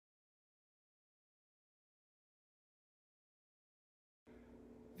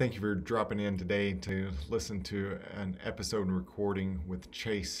Thank you for dropping in today to listen to an episode recording with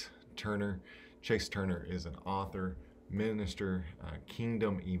Chase Turner. Chase Turner is an author, minister,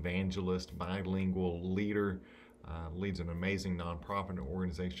 kingdom evangelist, bilingual leader, leads an amazing nonprofit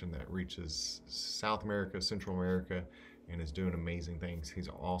organization that reaches South America, Central America, and is doing amazing things. He's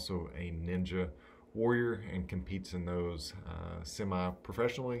also a ninja warrior and competes in those semi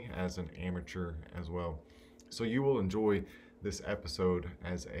professionally as an amateur as well. So you will enjoy this episode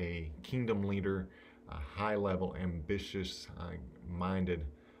as a kingdom leader, a high level, ambitious minded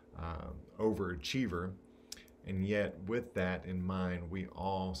overachiever. And yet, with that in mind, we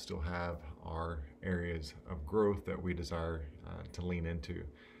all still have our areas of growth that we desire to lean into.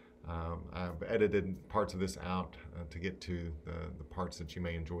 I've edited parts of this out to get to the parts that you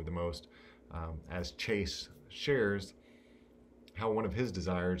may enjoy the most. As Chase shares, how one of his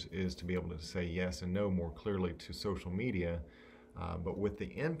desires is to be able to say yes and no more clearly to social media, but with the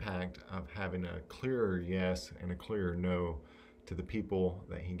impact of having a clearer yes and a clearer no to the people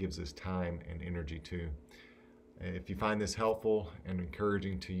that he gives his time and energy to. If you find this helpful and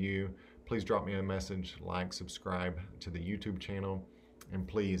encouraging to you, please drop me a message, like, subscribe to the YouTube channel, and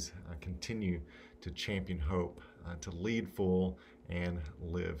please continue to champion hope, to lead full and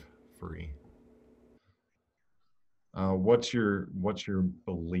live free. What's your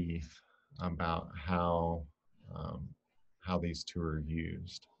belief about um, how these two are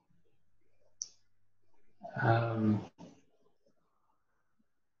used? Um,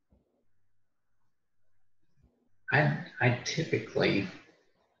 I typically,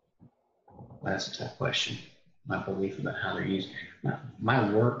 that's a tough question. My belief about how they're used. My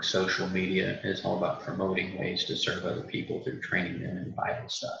work social media is all about promoting ways to serve other people through training them in Bible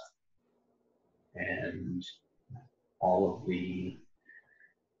stuff. And all of the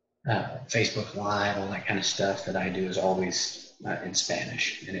Facebook Live, all that kind of stuff that I do is always in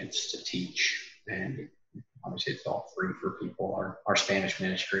Spanish, and it's to teach. And obviously, it's all free for people. Our Spanish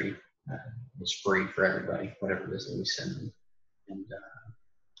ministry is free for everybody, whatever it is that we send them. And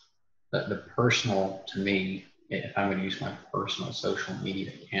the personal, to me, if I'm going to use my personal social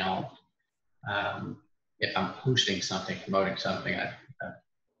media account, if I'm posting something, promoting something,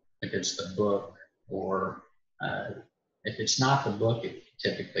 if it's the book or if it's not the book, it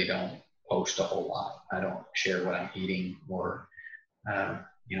typically don't post a whole lot. I don't share what I'm eating or, if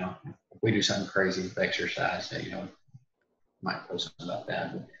we do something crazy with exercise, might post something about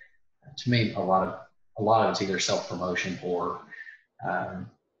that. But to me, a lot of it's either self-promotion or,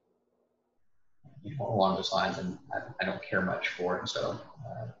 along those lines, and I don't care much for it. So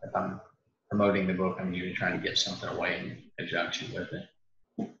if I'm promoting the book, I'm usually trying to give something away in conjunction with it.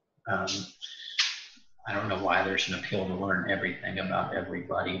 I don't know why there's an appeal to learn everything about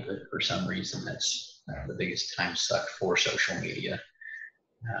everybody, but for some reason that's the biggest time suck for social media.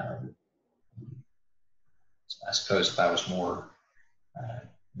 I suppose if I was more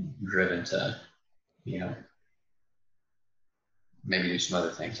driven to, maybe do some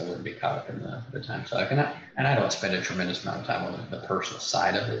other things, I wouldn't be caught up in the time suck. And I don't spend a tremendous amount of time on the personal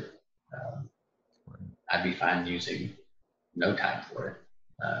side of it. I'd be fine using no time for it.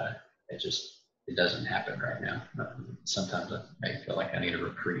 It doesn't happen right now. Sometimes I may feel like I need a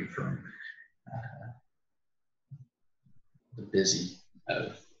reprieve from the busy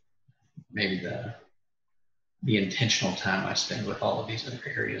of maybe the intentional time I spend with all of these other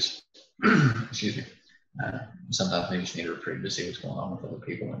areas. Excuse me. Sometimes maybe just need a reprieve to see what's going on with other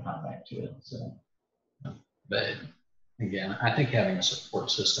people and not back to it. So, but again, I think having a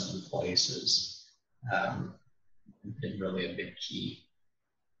support system in place is really a big key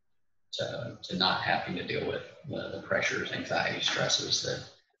to not having to deal with the pressures, anxiety, stresses that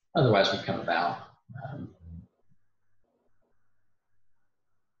otherwise would come about.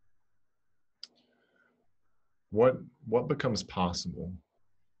 What becomes possible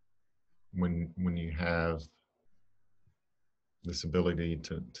when you have this ability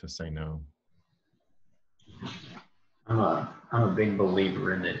to say no? I'm a big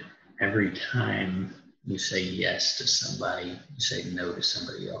believer in that every time you say yes to somebody, you say no to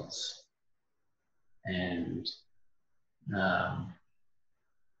somebody else. And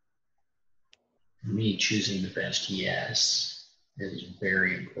me choosing the best yes is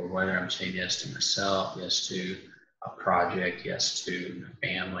very important, whether I'm saying yes to myself, yes to a project, yes to my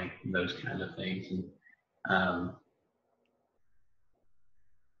family, those kinds of things. And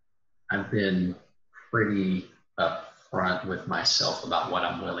I've been pretty upfront with myself about what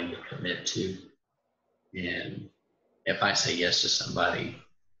I'm willing to commit to. And if I say yes to somebody,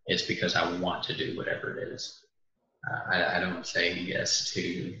 it's because I want to do whatever it is. I don't say yes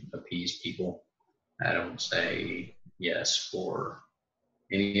to appease people. I don't say yes for,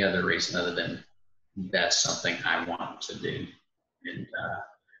 any other reason other than that's something I want to do. And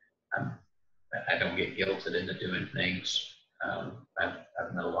I'm, I don't get guilted into doing things. I've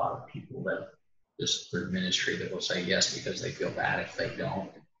met a lot of people that just through ministry that will say yes because they feel bad if they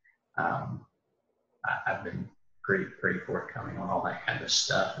don't. Um, I've been pretty forthcoming on all that kind of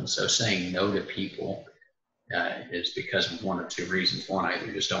stuff. And so saying no to people is because of one of two reasons. One, I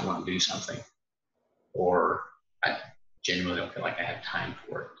either just don't want to do something, or I genuinely don't feel like I have time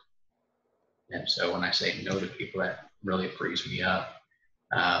for it. And so when I say no to people, that really frees me up,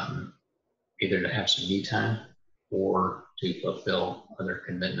 either to have some me time or to fulfill other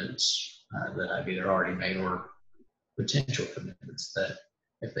commitments that I've either already made or potential commitments that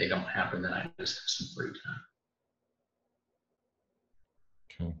if they don't happen, then I just have some free time.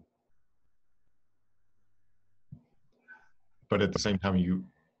 Okay. But at the same time, you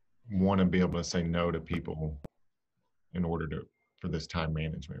want to be able to say no to people in order for this time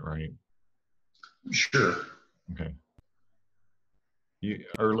management, right? Sure. Okay.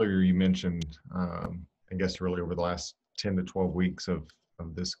 Earlier you mentioned, I guess really over the last 10 to 12 weeks of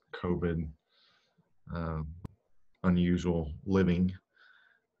this COVID um, unusual living,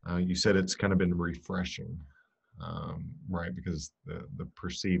 you said it's kind of been refreshing, right? Because the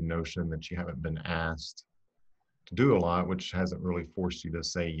perceived notion that you haven't been asked to do a lot, which hasn't really forced you to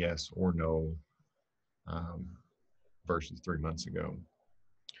say yes or no, um, versus 3 months ago.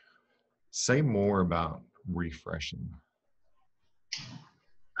 Say more about refreshing.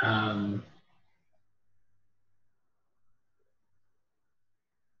 I'm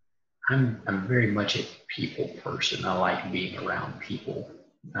very much a people person. I like being around people,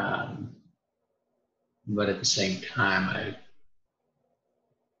 but at the same time,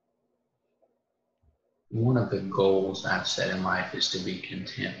 one of the goals I've set in life is to be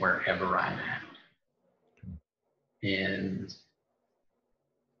content wherever I'm at. And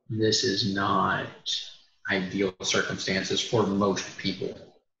this is not ideal circumstances for most people.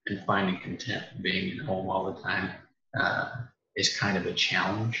 And finding content being at home all the time is kind of a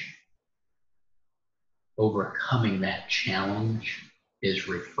challenge. Overcoming that challenge is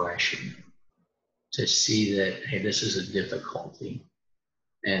refreshing to see that, hey, this is a difficulty.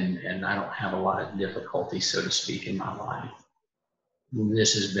 And I don't have a lot of difficulty, so to speak, in my life.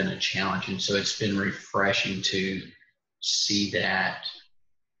 This has been a challenge. And so it's been refreshing to see that,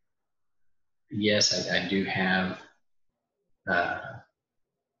 yes, I do have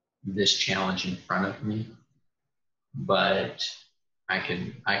this challenge in front of me, but I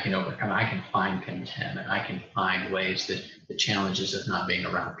can overcome. I can find contentment. I can find ways that the challenges of not being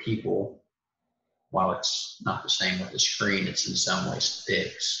around people, while it's not the same with the screen, it's in some ways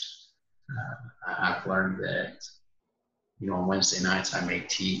fixed. I've learned that, on Wednesday nights I may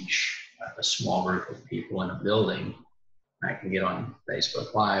teach a small group of people in a building. I can get on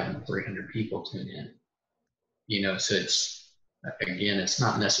Facebook Live and 300 people tune in. So it's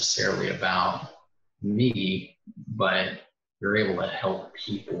not necessarily about me, but you're able to help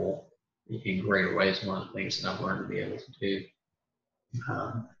people in greater ways. One of the things that I've learned to be able to do.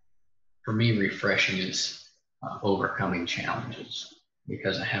 For me, refreshing is overcoming challenges,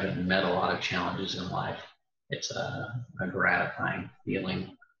 because I haven't met a lot of challenges in life. It's a gratifying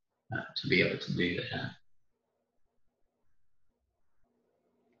feeling to be able to do that.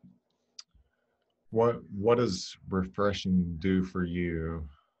 What does refreshing do for you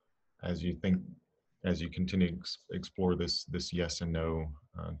as you continue to explore this yes and no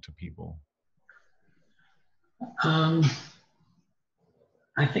to people?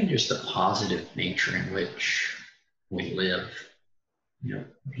 I think just the positive nature in which we live.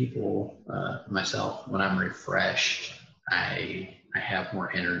 People, myself, when I'm refreshed, I have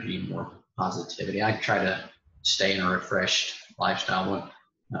more energy, more positivity. I try to stay in a refreshed lifestyle.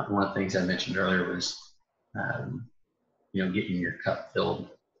 One of the things I mentioned earlier was, getting your cup filled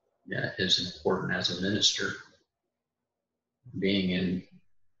is important as a minister. Being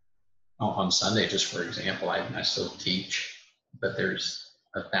on Sunday, just for example, I still teach, but there's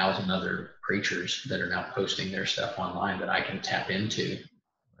 1,000 other preachers that are now posting their stuff online that I can tap into.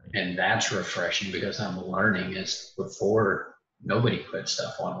 And that's refreshing, because I'm learning. As before, nobody put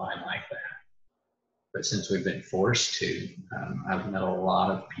stuff online like that. But since we've been forced to, I've met a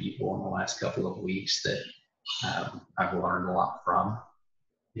lot of people in the last couple of weeks that I've learned a lot from.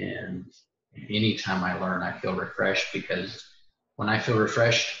 And anytime I learn, I feel refreshed, because when I feel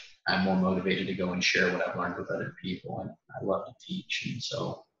refreshed, I'm more motivated to go and share what I've learned with other people. And I love to teach. And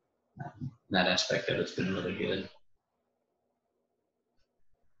so that aspect of it's been really good.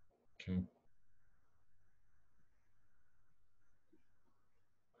 Okay.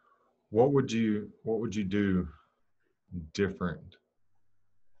 What would you do different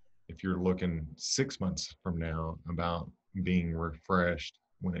if you're looking 6 months from now about being refreshed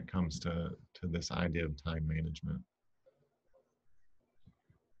when it comes to this idea of time management?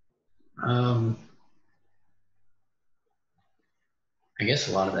 I guess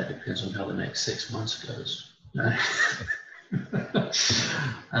a lot of that depends on how the next 6 months goes.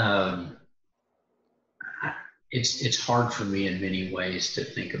 It's hard for me in many ways to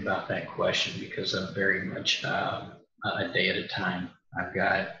think about that question because I'm very much a day at a time. I've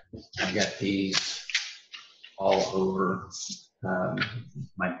got these all over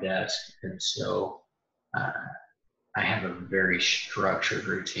my desk, and so I have a very structured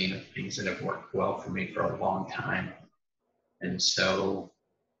routine of things that have worked well for me for a long time, and so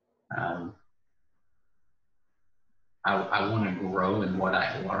I want to grow in what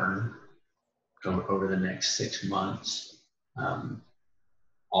I learn over the next 6 months.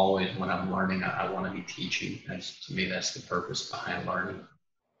 Always when I'm learning, I want to be teaching. To me, that's the purpose behind learning.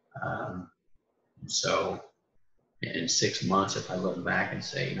 So in 6 months, if I look back and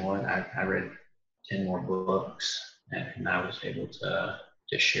say, you know what, I read 10 more books and I was able to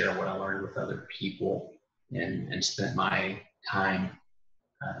share what I learned with other people and spent my time,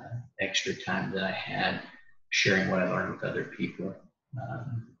 extra time that I had sharing what I learned with other people.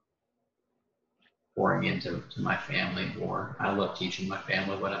 Pouring into my family more. I love teaching my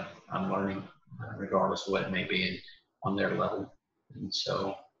family what I'm learning, regardless of what it may be and on their level. And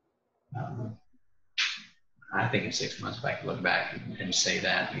so I think in 6 months, if I could look back and say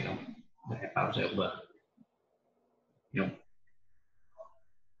that, you know, if I was able to, you know,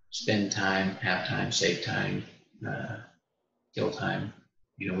 spend time, have time, save time, kill time,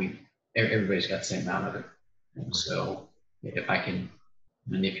 you know, everybody's got the same amount of it. And so if I can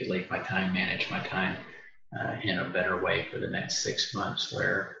manipulate my time, manage my time in a better way for the next 6 months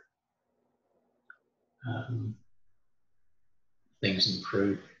where things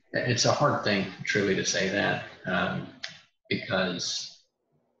improve. It's a hard thing truly to say that because,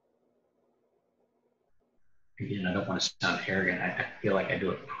 again, I don't want to sound arrogant. I feel like I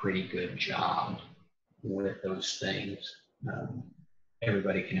do a pretty good job with those things.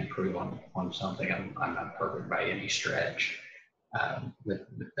 Everybody can improve on something. I'm not perfect by any stretch. With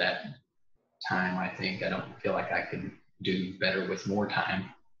that time, I think I don't feel like I could do better with more time.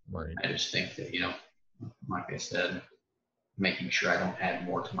 Right. I just think that, you know, like I said, making sure I don't add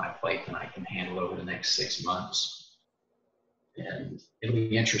more to my plate than I can handle over the next 6 months. And it'll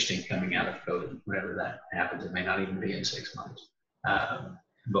be interesting coming out of COVID, whenever that happens. It may not even be in 6 months.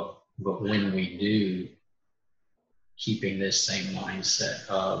 But when we do, keeping this same mindset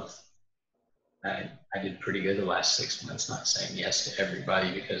of, I did pretty good the last 6 months, not saying yes to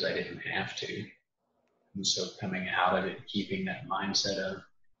everybody because I didn't have to. And so coming out of it, keeping that mindset of,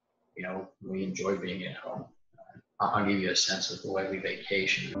 you know, we enjoy being at home. I'll give you a sense of the way we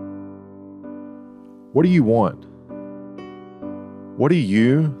vacation. What do you want? What do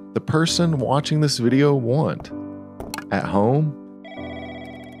you, the person watching this video, want? At home?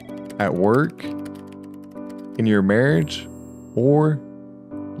 At work? In your marriage? Or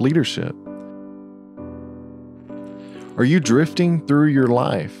leadership? Are you drifting through your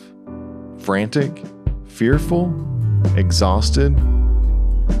life? Frantic? Fearful? Exhausted?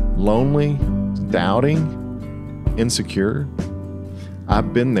 Lonely? Doubting? Insecure?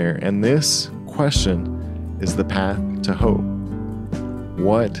 I've been there, and this question is the path to hope.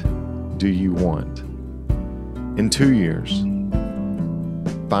 What do you want? In 2 years,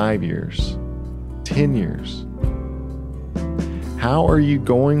 5 years, 10 years? How are you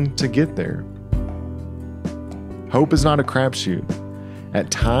going to get there? Hope is not a crapshoot.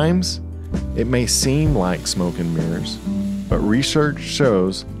 At times, it may seem like smoke and mirrors, but research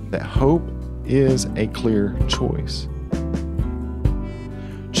shows that hope is a clear choice.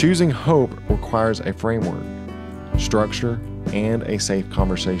 Choosing hope requires a framework, structure, and a safe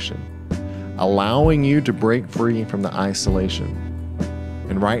conversation, allowing you to break free from the isolation.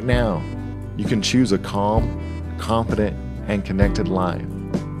 And right now, you can choose a calm, confident, and connected life.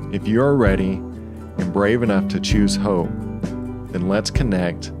 If you're ready and brave enough to choose hope, then let's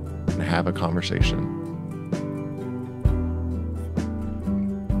connect and have a conversation.